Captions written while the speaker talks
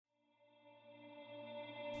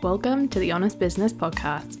Welcome to the Honest Business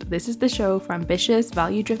Podcast. This is the show for ambitious,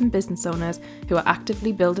 value-driven business owners who are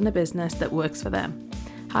actively building a business that works for them.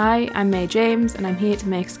 Hi, I'm May James, and I'm here to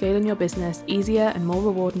make scaling your business easier and more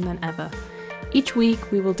rewarding than ever. Each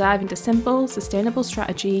week, we will dive into simple, sustainable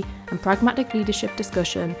strategy and pragmatic leadership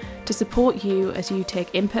discussion to support you as you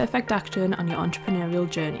take imperfect action on your entrepreneurial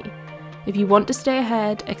journey. If you want to stay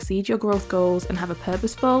ahead, exceed your growth goals, and have a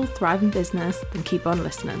purposeful, thriving business, then keep on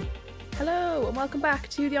listening. Hello, and welcome back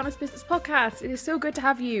to the Honest Business Podcast. It is so good to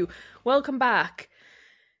have you. Welcome back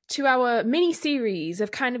to our mini-series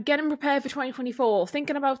of kind of getting prepared for 2024,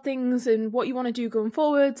 thinking about things and what you want to do going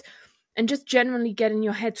forwards, and just generally getting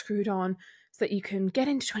your head screwed on so that you can get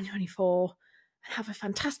into 2024 and have a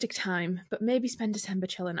fantastic time, but maybe spend December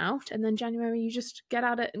chilling out, and then January you just get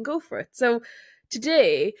at it and go for it. So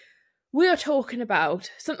today we are talking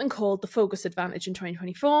about something called the focus advantage in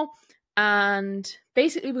 2024. And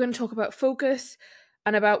basically, we're going to talk about focus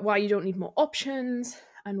and about why you don't need more options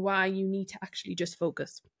and why you need to actually just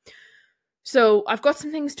focus. So I've got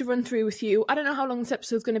some things to run through with you. I don't know how long this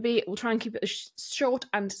episode is going to be. We'll try and keep it as short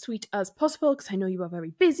and sweet as possible because I know you are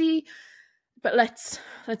very busy. But let's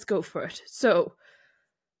go for it. So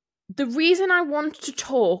the reason I want to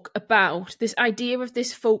talk about this idea of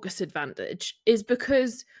this focus advantage is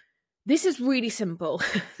because this is really simple.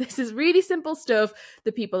 This is really simple stuff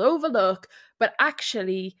that people overlook, but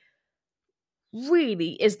actually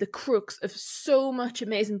really is the crux of so much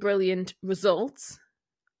amazing, brilliant results.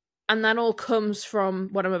 And that all comes from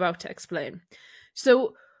what I'm about to explain.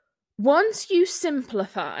 So once you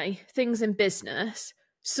simplify things in business,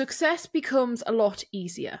 success becomes a lot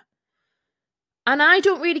easier. And I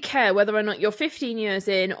don't really care whether or not you're 15 years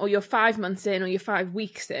in, or you're 5 months in, or you're 5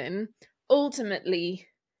 weeks in. Ultimately,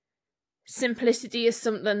 simplicity is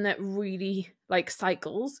something that really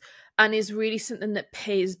cycles and is really something that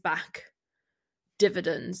pays back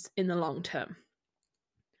dividends in the long term.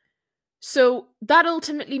 So that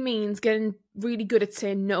ultimately means getting really good at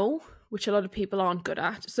saying no, which a lot of people aren't good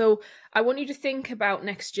at. So I want you to think about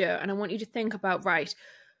next year, and I want you to think about, right,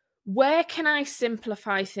 where can I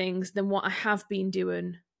simplify things than what I have been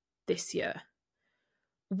doing this year?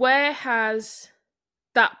 Where has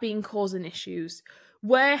that been causing issues?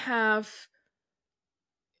 Where have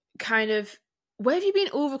you been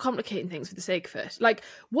overcomplicating things for the sake of it? Like,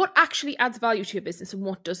 what actually adds value to your business and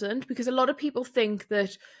what doesn't? Because a lot of people think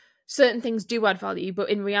that certain things do add value, but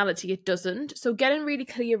in reality it doesn't. So getting really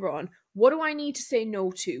clear on, what do I need to say no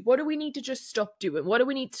to? What do we need to just stop doing? What do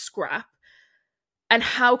we need to scrap? And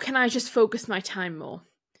how can I just focus my time more?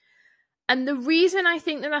 And the reason I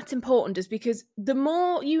think that that's important is because the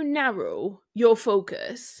more you narrow your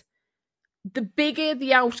focus, the bigger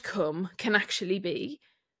the outcome can actually be.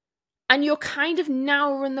 And you're kind of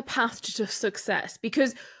narrowing the path to success,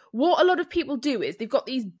 because what a lot of people do is they've got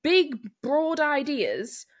these big, broad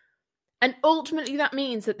ideas, and ultimately that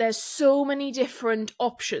means that there's so many different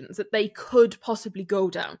options that they could possibly go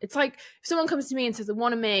down. It's like if someone comes to me and says, I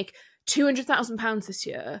want to make £200,000 this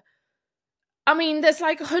year. I mean, there's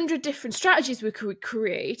 100 different strategies we could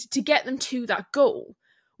create to get them to that goal.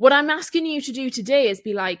 What I'm asking you to do today is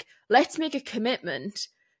be like, let's make a commitment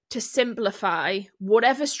to simplify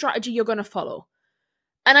whatever strategy you're going to follow.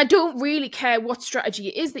 And I don't really care what strategy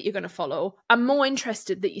it is that you're going to follow. I'm more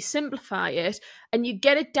interested that you simplify it and you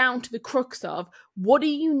get it down to the crux of, what do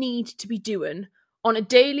you need to be doing on a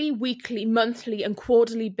daily, weekly, monthly, and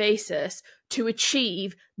quarterly basis to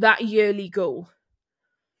achieve that yearly goal?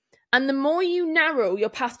 And the more you narrow your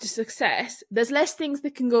path to success, there's less things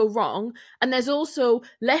that can go wrong, and there's also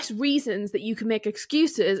less reasons that you can make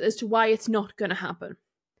excuses as to why it's not going to happen.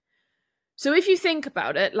 So if you think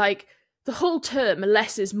about it, the whole term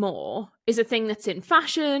less is more is a thing that's in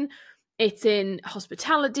fashion, it's in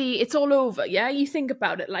hospitality, it's all over, yeah? You think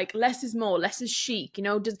about it, less is more, less is chic,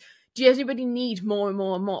 does everybody need more and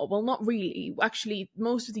more and more? Well, not really. Actually,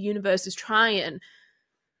 most of the universe is trying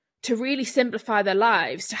to really simplify their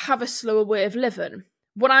lives, to have a slower way of living.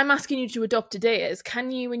 What I'm asking you to adopt today is,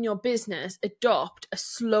 can you in your business adopt a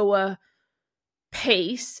slower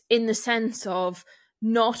pace, in the sense of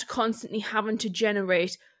not constantly having to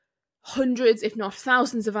generate hundreds, if not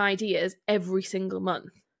thousands, of ideas every single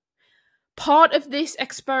month? Part of this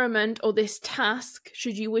experiment or this task,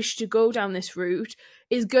 should you wish to go down this route,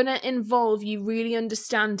 is going to involve you really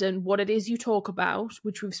understanding what it is you talk about,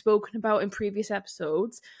 which we've spoken about in previous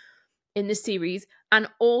episodes in this series, and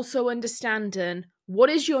also understanding what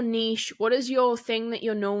is your niche, what is your thing that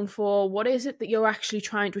you're known for, what is it that you're actually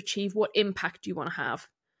trying to achieve, what impact do you want to have.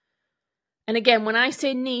 And again, when I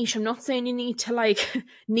say niche, I'm not saying you need to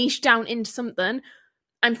niche down into something.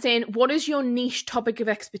 I'm saying, what is your niche topic of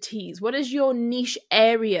expertise? What is your niche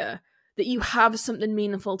area that you have something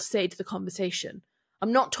meaningful to say to the conversation?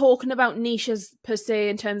 I'm not talking about niches per se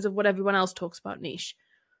in terms of what everyone else talks about niche.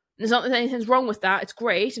 There's not that anything's wrong with that. It's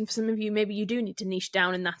great. And for some of you, maybe you do need to niche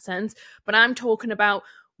down in that sense. But I'm talking about,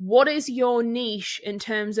 what is your niche in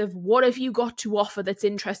terms of what have you got to offer that's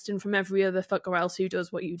interesting from every other fucker else who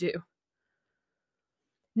does what you do?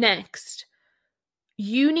 Next,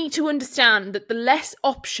 you need to understand that the less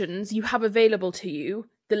options you have available to you,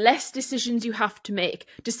 the less decisions you have to make.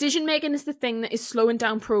 Decision making is the thing that is slowing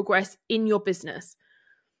down progress in your business.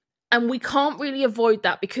 And we can't really avoid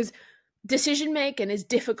that because decision making is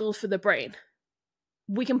difficult for the brain.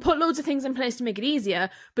 We can put loads of things in place to make it easier,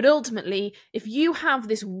 but ultimately, if you have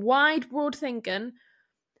this wide, broad thinking,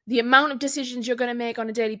 the amount of decisions you're going to make on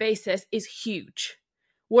a daily basis is huge.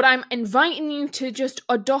 What I'm inviting you to just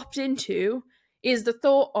adopt into is the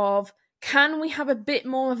thought of, can we have a bit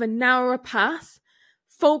more of a narrower path,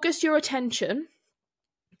 focus your attention,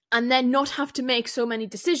 and then not have to make so many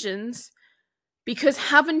decisions, because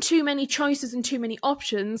having too many choices and too many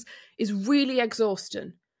options is really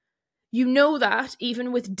exhausting. You know that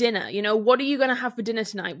even with dinner, what are you going to have for dinner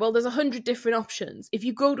tonight? Well, there's 100 different options. If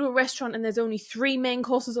you go to a restaurant and there's only 3 main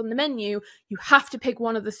courses on the menu, you have to pick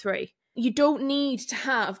one of the 3. You don't need to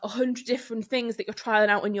have 100 different things that you're trialing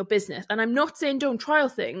out in your business. And I'm not saying don't trial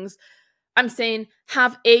things. I'm saying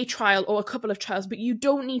have a trial or a couple of trials, but you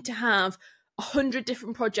don't need to have 100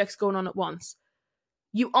 different projects going on at once.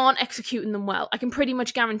 You aren't executing them well. I can pretty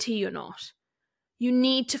much guarantee you're not. You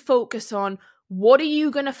need to focus on, what are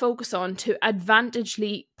you going to focus on to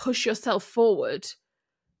advantageously push yourself forward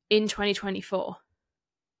in 2024?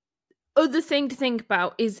 Other thing to think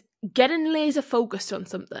about is getting laser focused on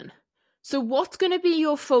something. So what's going to be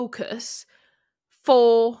your focus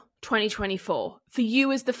for 2024? For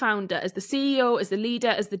you as the founder, as the CEO, as the leader,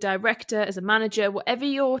 as the director, as a manager, whatever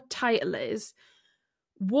your title is,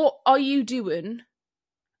 what are you doing?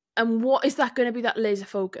 And what is that going to be that laser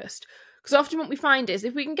focused? Because often what we find is,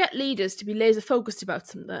 if we can get leaders to be laser focused about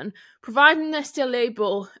something, providing they're still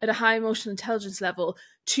able at a high emotional intelligence level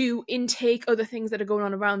to intake other things that are going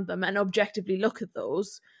on around them and objectively look at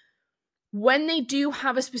those, when they do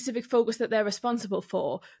have a specific focus that they're responsible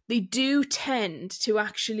for, they do tend to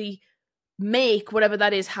actually make whatever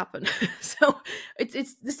that is happen. So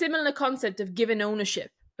it's the similar concept of giving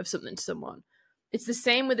ownership of something to someone. It's the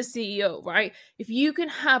same with a CEO, right? If you can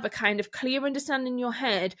have a kind of clear understanding in your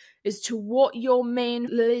head as to what your main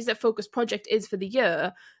laser-focused project is for the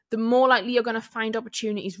year, the more likely you're going to find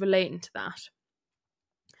opportunities relating to that.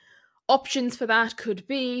 Options for that could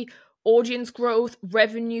be audience growth,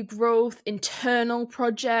 revenue growth, internal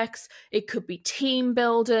projects. It could be team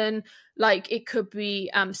building, like it could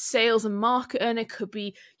be sales and marketing. It could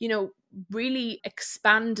be, really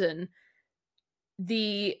expanding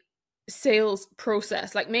the sales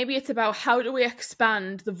process. Like maybe it's about, how do we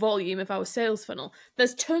expand the volume of our sales funnel?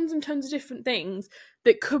 There's tons and tons of different things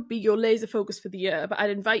that could be your laser focus for the year, but I'd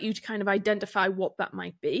invite you to kind of identify what that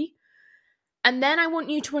might be. And then I want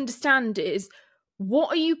you to understand is, what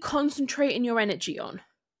are you concentrating your energy on?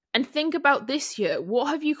 And think about this year. What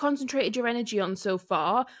have you concentrated your energy on so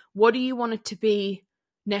far? What do you want it to be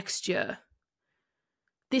next year?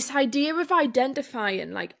 This idea of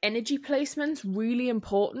identifying like energy placement's really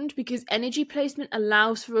important, because energy placement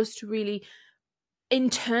allows for us to really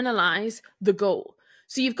internalize the goal.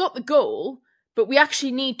 So you've got the goal, but we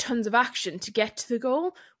actually need tons of action to get to the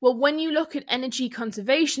goal. Well, when you look at energy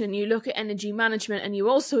conservation and you look at energy management and you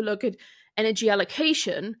also look at energy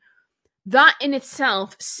allocation, that in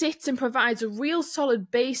itself sits and provides a real solid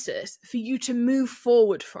basis for you to move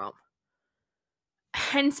forward from.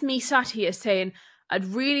 Hence me sat here saying, I'd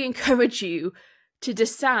really encourage you to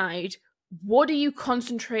decide, what are you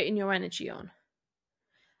concentrating your energy on?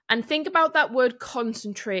 And think about that word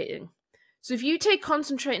concentrating. So if you take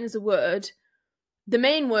concentrating as a word, the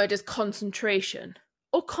main word is concentration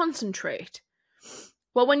or concentrate.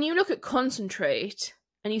 Well, when you look at concentrate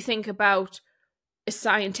and you think about a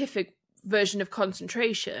scientific version of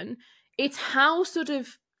concentration, it's how sort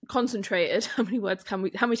of concentrated, how many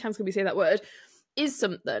times can we say that word, is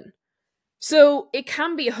something. So it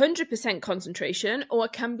can be 100% concentration, or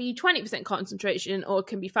it can be 20% concentration, or it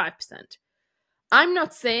can be 5%. I'm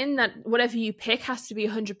not saying that whatever you pick has to be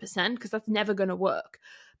 100%, because that's never going to work.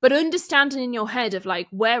 But understanding in your head of like,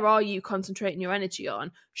 where are you concentrating your energy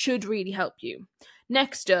on, should really help you.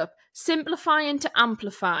 Next up, simplify into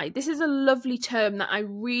amplify. This is a lovely term that I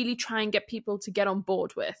really try and get people to get on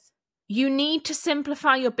board with. You need to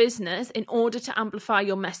simplify your business in order to amplify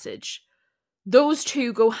your message. Those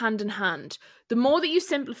two go hand in hand. The more that you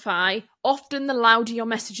simplify, often the louder your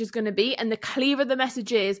message is going to be, and the clearer the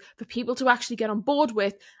message is for people to actually get on board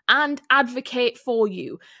with and advocate for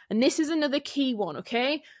you. And this is another key one,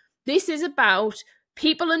 okay? This is about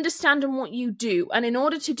people understanding what you do. And in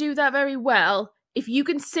order to do that very well, if you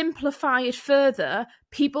can simplify it further,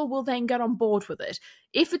 people will then get on board with it.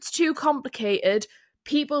 If it's too complicated,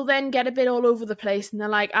 people then get a bit all over the place and they're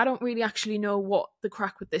like, I don't really actually know what the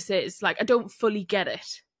crack with this is. Like, I don't fully get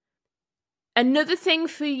it. Another thing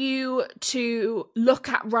for you to look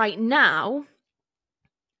at right now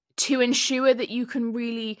to ensure that you can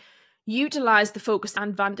really utilize the focused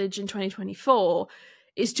advantage in 2024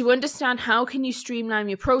 is to understand how can you streamline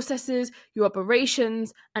your processes, your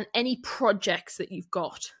operations, and any projects that you've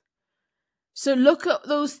got. So look at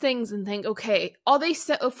those things and think, okay, are they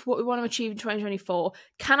set up for what we want to achieve in 2024?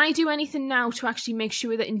 Can I do anything now to actually make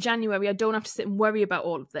sure that in January I don't have to sit and worry about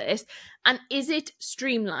all of this? And is it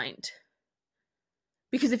streamlined?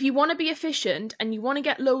 Because if you want to be efficient and you want to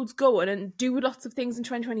get loads going and do lots of things in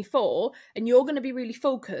 2024 and you're going to be really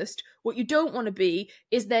focused, what you don't want to be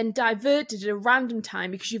is then diverted at a random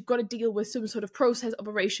time because you've got to deal with some sort of process,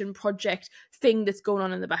 operation, project thing that's going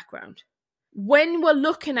on in the background. When we're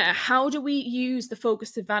looking at how do we use the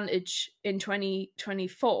focused advantage in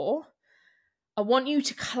 2024, I want you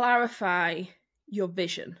to clarify your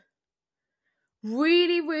vision.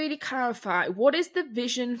 Really, really clarify what is the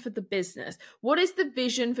vision for the business? What is the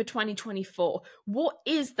vision for 2024? What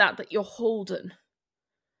is that you're holding?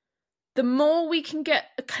 The more we can get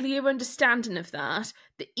a clear understanding of that,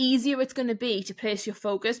 the easier it's going to be to place your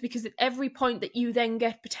focus, because at every point that you then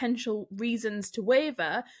get potential reasons to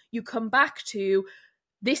waver, you come back to,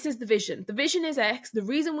 this is the vision. The vision is X. The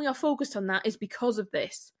reason we are focused on that is because of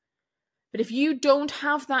this. But if you don't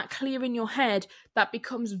have that clear in your head, that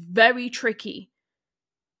becomes very tricky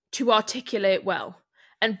to articulate well,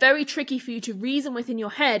 and very tricky for you to reason within your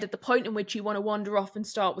head at the point in which you want to wander off and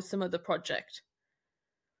start with some other project.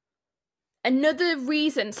 Another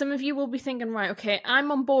reason, some of you will be thinking, right, okay,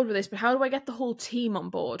 I'm on board with this, but how do I get the whole team on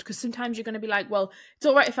board? Because sometimes you're going to be like, well, it's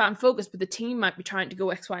all right if I'm focused, but the team might be trying to go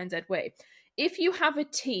X, Y, and Z way. If you have a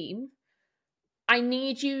team, I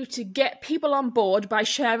need you to get people on board by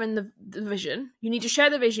sharing the vision. You need to share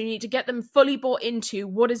the vision. You need to get them fully bought into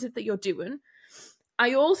what is it that you're doing.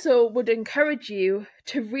 I also would encourage you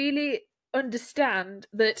to really understand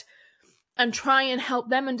that and try and help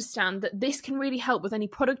them understand that this can really help with any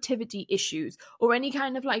productivity issues or any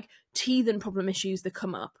kind of like teething problem issues that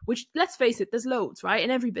come up, which, let's face it, there's loads, right? In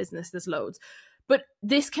every business, there's loads. But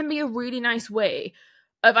this can be a really nice way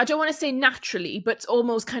of, I don't want to say naturally, but it's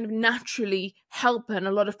almost kind of naturally helping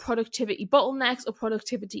a lot of productivity bottlenecks or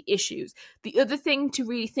productivity issues. The other thing to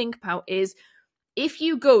really think about is, if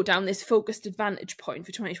you go down this focused advantage point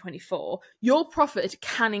for 2024, your profit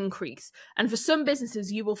can increase. And for some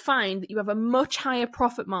businesses, you will find that you have a much higher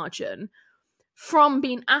profit margin from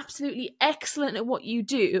being absolutely excellent at what you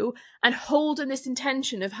do and holding this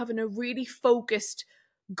intention of having a really focused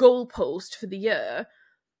goalpost for the year,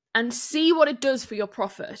 and see what it does for your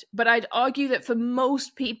profit. But I'd argue that for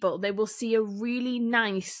most people, they will see a really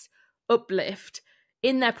nice uplift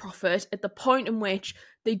in their profit at the point in which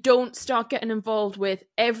they don't start getting involved with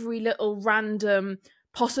every little random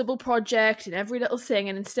possible project and every little thing,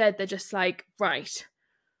 and instead they're just like, right,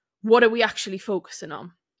 what are we actually focusing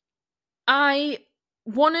on? I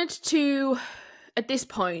wanted to, at this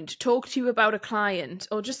point, talk to you about a client,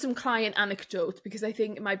 or just some client anecdotes, because I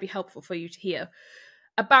think it might be helpful for you to hear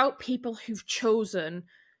about people who've chosen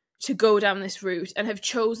to go down this route and have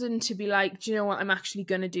chosen to be like, do you know what, I'm actually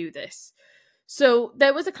going to do this. So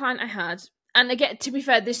there was a client I had, and again, to be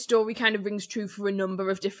fair, this story kind of rings true for a number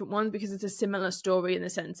of different ones because it's a similar story in the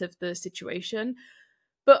sense of the situation.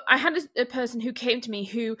 But I had a person who came to me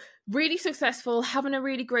who really successful, having a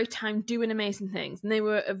really great time, doing amazing things. And they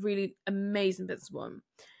were a really amazing businesswoman.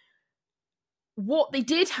 What they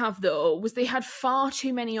did have, though, was they had far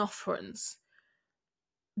too many offerings.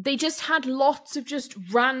 They just had lots of just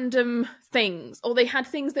random things, or they had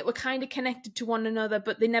things that were kind of connected to one another,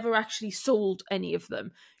 but they never actually sold any of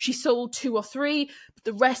them. She sold 2 or 3, but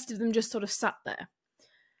the rest of them just sort of sat there.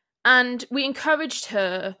 And we encouraged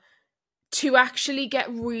her to actually get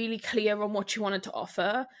really clear on what she wanted to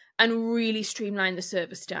offer and really streamline the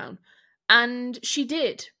service down. And she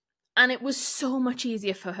did. And it was so much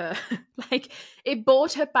easier for her. Like, it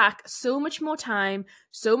brought her back so much more time,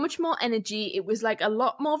 so much more energy. It was like a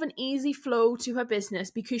lot more of an easy flow to her business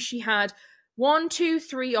because she had 1, 2,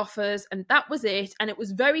 3 offers and that was it. And it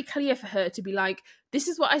was very clear for her to be like, this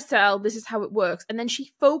is what I sell, this is how it works. And then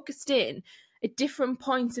she focused in at different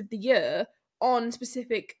points of the year on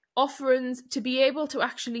specific offerings to be able to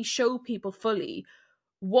actually show people fully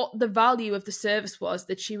what the value of the service was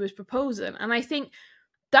that she was proposing. And I think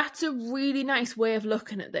that's a really nice way of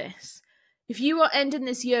looking at this. If you are ending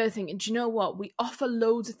this year thinking, do you know what, we offer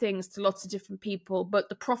loads of things to lots of different people, but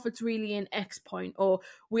the profit's really in X point, or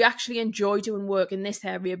we actually enjoy doing work in this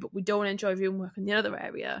area, but we don't enjoy doing work in the other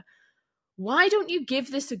area, why don't you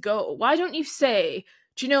give this a go? Why don't you say,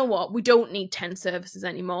 do you know what, we don't need 10 services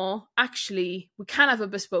anymore. Actually, we can have a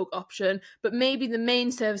bespoke option, but maybe the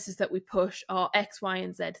main services that we push are X, Y,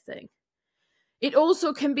 and Z thing. It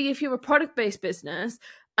also can be if you're a product-based business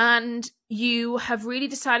and you have really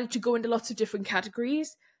decided to go into lots of different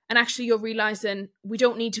categories, and actually you're realizing we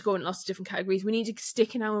don't need to go in lots of different categories. We need to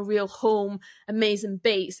stick in our real home, amazing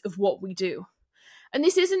base of what we do. And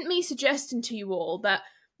this isn't me suggesting to you all that,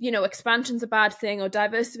 expansion's a bad thing or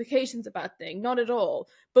diversification's a bad thing. Not at all.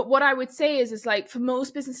 But what I would say is like, for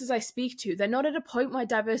most businesses I speak to, they're not at a point where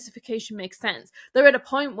diversification makes sense. They're at a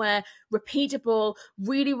point where repeatable,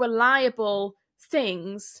 really reliable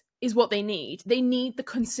things is what they need. They need the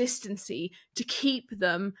consistency to keep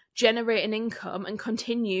them generating income and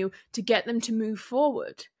continue to get them to move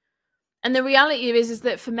forward. And the reality is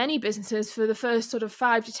that for many businesses, for the first sort of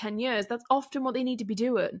 5 to 10 years, that's often what they need to be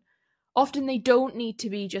doing. Often they don't need to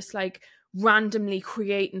be just like randomly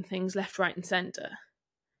creating things left, right, and center.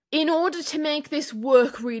 In order to make this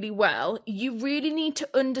work really well, you really need to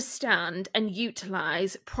understand and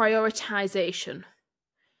utilize prioritization.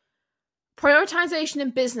 Prioritization in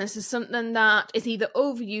business is something that is either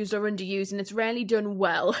overused or underused, and it's rarely done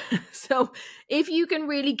well. So if you can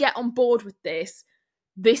really get on board with this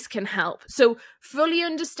can help. So fully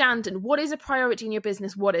understanding what is a priority in your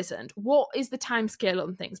business, what isn't, what is the time scale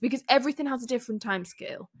on things, because everything has a different time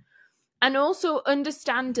scale. And also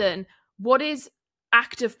understanding what is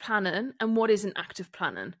active planning and what isn't active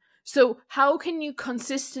planning. So how can you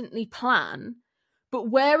consistently plan, but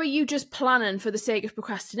where are you just planning for the sake of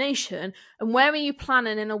procrastination, and where are you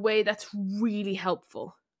planning in a way that's really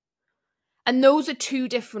helpful? And those are two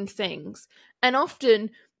different things. And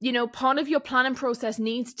often, part of your planning process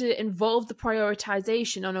needs to involve the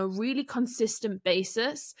prioritization on a really consistent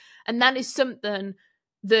basis. And that is something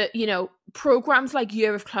that, programs like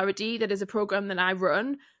Year of Clarity, that is a program that I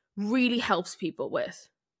run, really helps people with.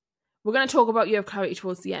 We're going to talk about Year of Clarity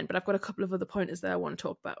towards the end, but I've got a couple of other pointers that I want to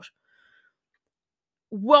talk about.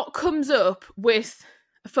 What comes up with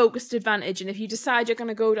a focused advantage, and if you decide you're going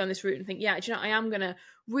to go down this route and think, yeah, I am going to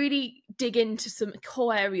really dig into some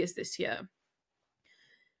core areas this year,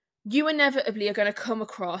 you inevitably are going to come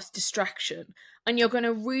across distraction, and you're going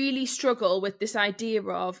to really struggle with this idea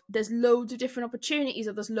of there's loads of different opportunities,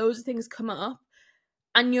 or there's loads of things come up,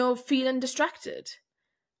 and you're feeling distracted.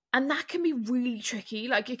 And that can be really tricky.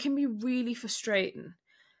 Like, it can be really frustrating.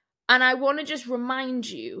 And I want to just remind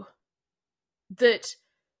you that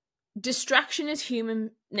distraction is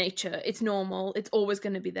human nature. It's normal. It's always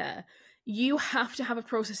going to be there. You have to have a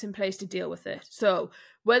process in place to deal with it. So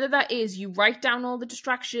whether that is you write down all the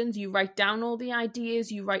distractions, you write down all the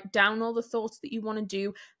ideas, you write down all the thoughts that you want to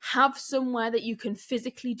do, have somewhere that you can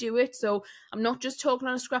physically do it. So I'm not just talking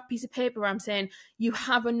on a scrap piece of paper. I'm saying you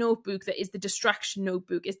have a notebook that is the distraction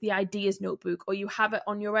notebook, it's the ideas notebook, or you have it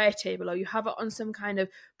on your Airtable, or you have it on some kind of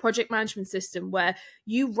project management system where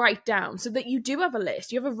you write down, so that you do have a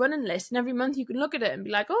list. You have a running list, and every month you can look at it and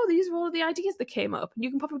be like, oh, these are all the ideas that came up. And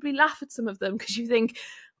you can probably laugh at some of them because you think,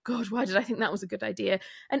 God, why did I think that was a good idea?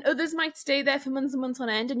 And others might stay there for months and months on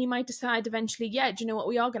end, and you might decide eventually, yeah, do you know what,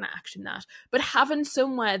 we are going to action that. But having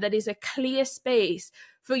somewhere that is a clear space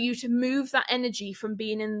for you to move that energy from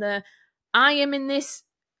being in the, I am in this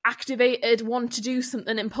activated, want to do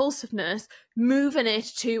something impulsiveness, moving it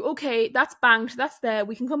to, okay, that's banked, that's there,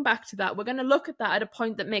 we can come back to that. We're going to look at that at a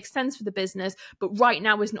point that makes sense for the business, but right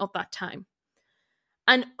now is not that time.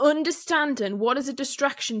 And understanding what is a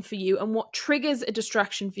distraction for you and what triggers a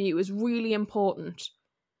distraction for you is really important.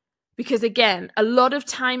 Because again, a lot of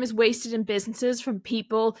time is wasted in businesses from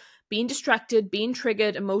people being distracted, being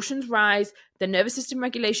triggered, emotions rise, the nervous system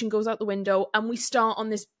regulation goes out the window, and we start on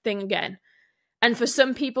this thing again. And for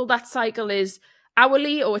some people, that cycle is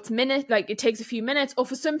hourly, or it's minute, like it takes a few minutes, or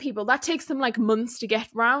for some people, that takes them like months to get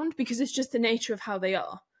round because it's just the nature of how they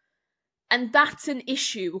are. And that's an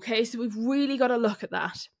issue, okay? So we've really got to look at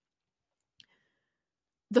that.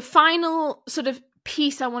 The final sort of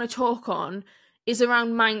piece I want to talk on is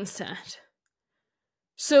around mindset.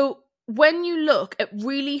 So when you look at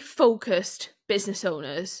really focused business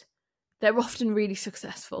owners, they're often really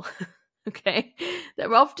successful, okay?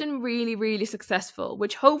 They're often really, really successful,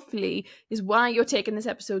 which hopefully is why you're taking this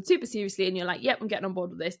episode super seriously and you're like, yep, I'm getting on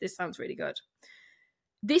board with this. This sounds really good.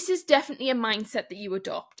 this is definitely a mindset that you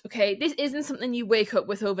adopt, okay? This isn't something you wake up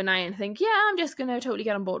with overnight and think, yeah, I'm just going to totally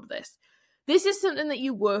get on board with this. This is something that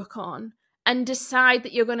you work on and decide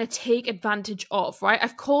that you're going to take advantage of, right?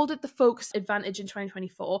 I've called it the focus advantage in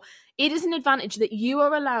 2024. It is an advantage that you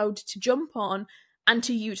are allowed to jump on and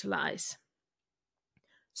to utilize.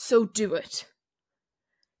 So do it.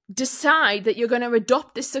 Decide that you're going to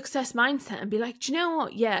adopt this success mindset and be like, do you know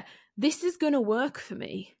what? Yeah, this is going to work for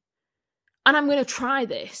me. And I'm going to try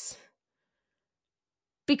this.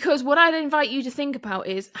 Because what I'd invite you to think about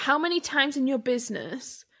is, how many times in your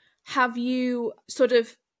business have you sort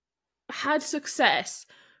of had success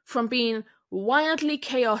from being wildly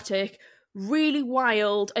chaotic, really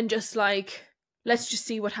wild, and just like, let's just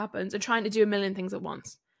see what happens, and trying to do a million things at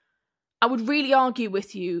once? I would really argue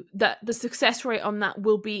with you that the success rate on that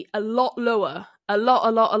will be a lot lower, a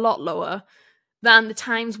lot lower than the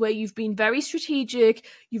times where you've been very strategic,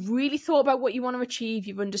 you've really thought about what you want to achieve,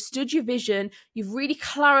 you've understood your vision, you've really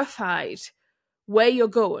clarified where you're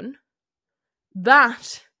going.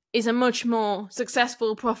 That is a much more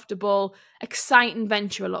successful, profitable, exciting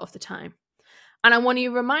venture a lot of the time. And I want to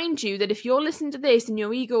remind you that if you're listening to this and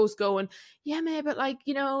your ego's going, yeah, mate, but like,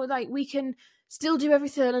 you know, like we can still do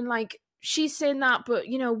everything, and like she's saying that, but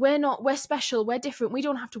you know, we're special, we're different, we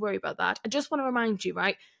don't have to worry about that. I just want to remind you,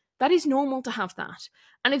 right? That is normal to have that.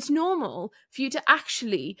 And it's normal for you to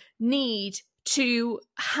actually need to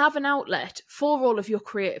have an outlet for all of your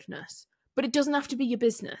creativeness. But it doesn't have to be your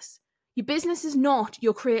business. Your business is not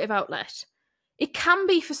your creative outlet. It can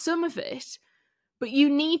be for some of it, but you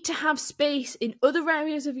need to have space in other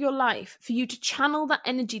areas of your life for you to channel that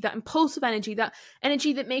energy, that impulsive energy, that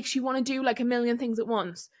energy that makes you want to do like a million things at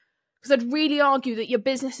once. Because I'd really argue that your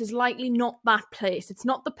business is likely not that place. It's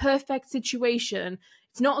not the perfect situation.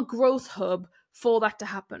 It's not a growth hub for that to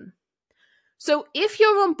happen. So if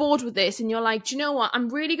you're on board with this and you're like, do you know what? I'm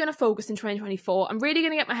really going to focus in 2024. I'm really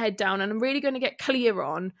going to get my head down and I'm really going to get clear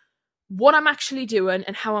on what I'm actually doing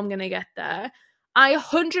and how I'm going to get there. I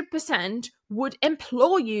 100% would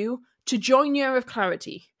implore you to join Year of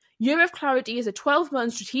Clarity. Year of Clarity is a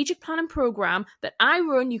 12-month strategic planning program that I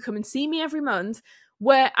run. You come and see me every month,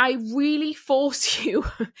 where I really force you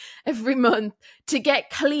every month to get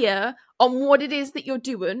clear on what it is that you're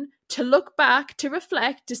doing, to look back, to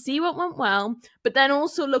reflect, to see what went well, but then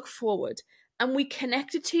also look forward. And we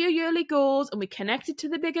connect it to your yearly goals, and we connect it to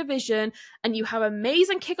the bigger vision, and you have an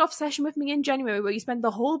amazing kickoff session with me in January where you spend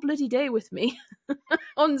the whole bloody day with me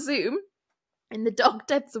on Zoom in the dark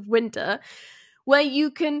depths of winter, where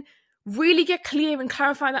you can really get clear and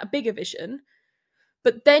clarify that bigger vision.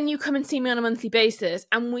 But then you come and see me on a monthly basis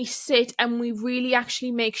and we sit and we really actually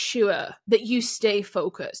make sure that you stay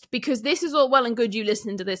focused. Because this is all well and good you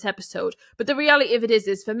listening to this episode, but the reality of it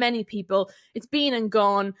is for many people, it's been and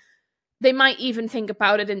gone. They might even think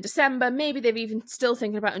about it in December. Maybe they're even still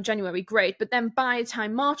thinking about it in January. Great. But then by the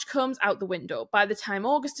time March comes, out the window. By the time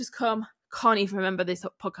August has come, can't even remember this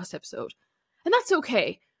podcast episode. And that's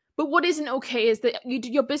okay. But what isn't okay is that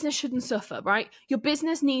your business shouldn't suffer, right? Your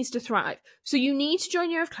business needs to thrive. So you need to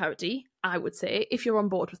join Year of Clarity, I would say, if you're on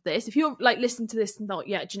board with this. If you're like listening to this and thought,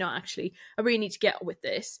 yeah, do you know, actually, I really need to get with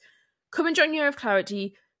this. Come and join Year of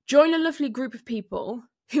Clarity. Join a lovely group of people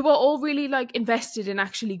who are all really like invested in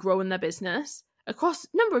actually growing their business across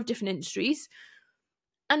a number of different industries,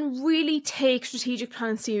 and really take strategic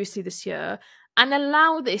planning seriously this year and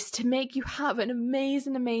allow this to make you have an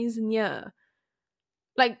amazing, amazing year.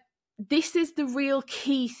 Like, this is the real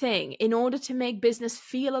key thing in order to make business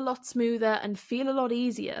feel a lot smoother and feel a lot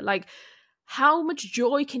easier. Like, how much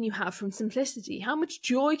joy can you have from simplicity? How much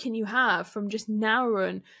joy can you have from just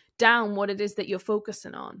narrowing down what it is that you're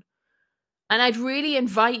focusing on? And I'd really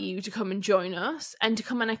invite you to come and join us and to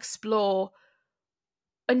come and explore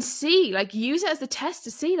and see, like, use it as a test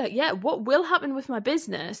to see, like, yeah, what will happen with my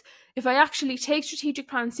business if I actually take strategic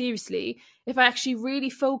planning seriously, if I actually really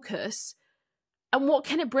focus. And what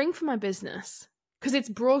can it bring for my business? Because it's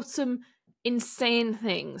brought some insane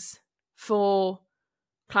things for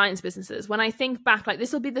clients' businesses. When I think back, like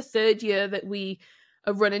this will be the third year that we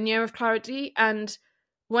are running Year of Clarity. And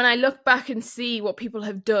when I look back and see what people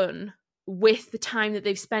have done with the time that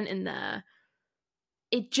they've spent in there,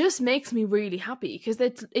 it just makes me really happy because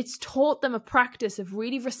it's taught them a practice of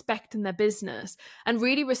really respecting their business and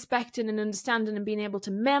really respecting and understanding and being able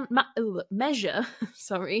to measure,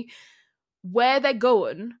 where they're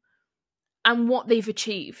going and what they've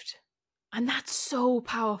achieved. And that's so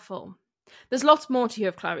powerful. There's lots more to Year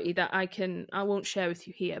of Clarity that I won't share with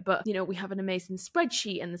you here, but you know, we have an amazing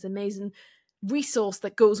spreadsheet and there's an amazing resource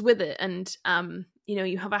that goes with it. And you know,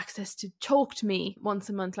 you have access to talk to me once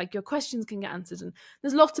a month, like your questions can get answered, and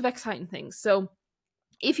there's lots of exciting things. So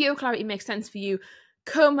If your clarity makes sense for you,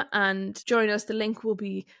 come and join us. The link will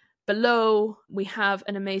be below. We have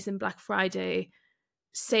an amazing Black Friday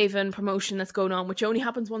saving promotion that's going on, which only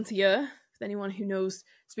happens once a year. For anyone who knows,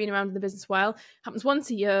 it's been around in the business a while, happens once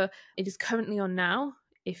a year. It is currently on now,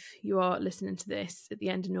 if you are listening to this at the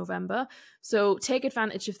end of November. So take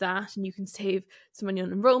advantage of that and you can save some money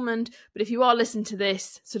on enrollment. But if you are listening to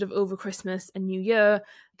this sort of over Christmas and New Year,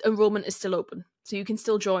 enrollment is still open. So you can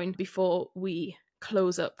still join before we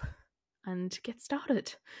close up and get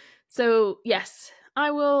started. So yes,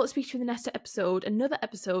 I will speak to you in the next episode, another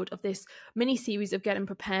episode of this mini series of getting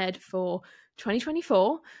prepared for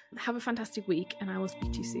 2024. Have a fantastic week and I will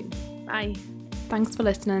speak to you soon. Bye. Thanks for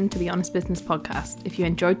listening to the Honest Business Podcast. If you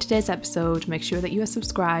enjoyed today's episode, make sure that you are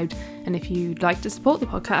subscribed. And if you'd like to support the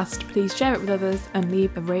podcast, please share it with others and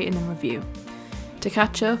leave a rating and review. To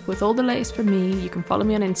catch up with all the latest from me, you can follow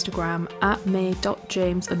me on Instagram at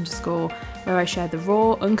may.james_, where I share the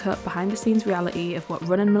raw, uncut, behind-the-scenes reality of what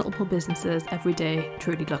running multiple businesses every day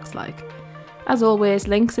truly looks like. As always,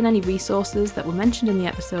 links and any resources that were mentioned in the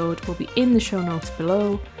episode will be in the show notes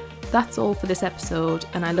below. That's all for this episode,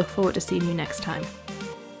 and I look forward to seeing you next time.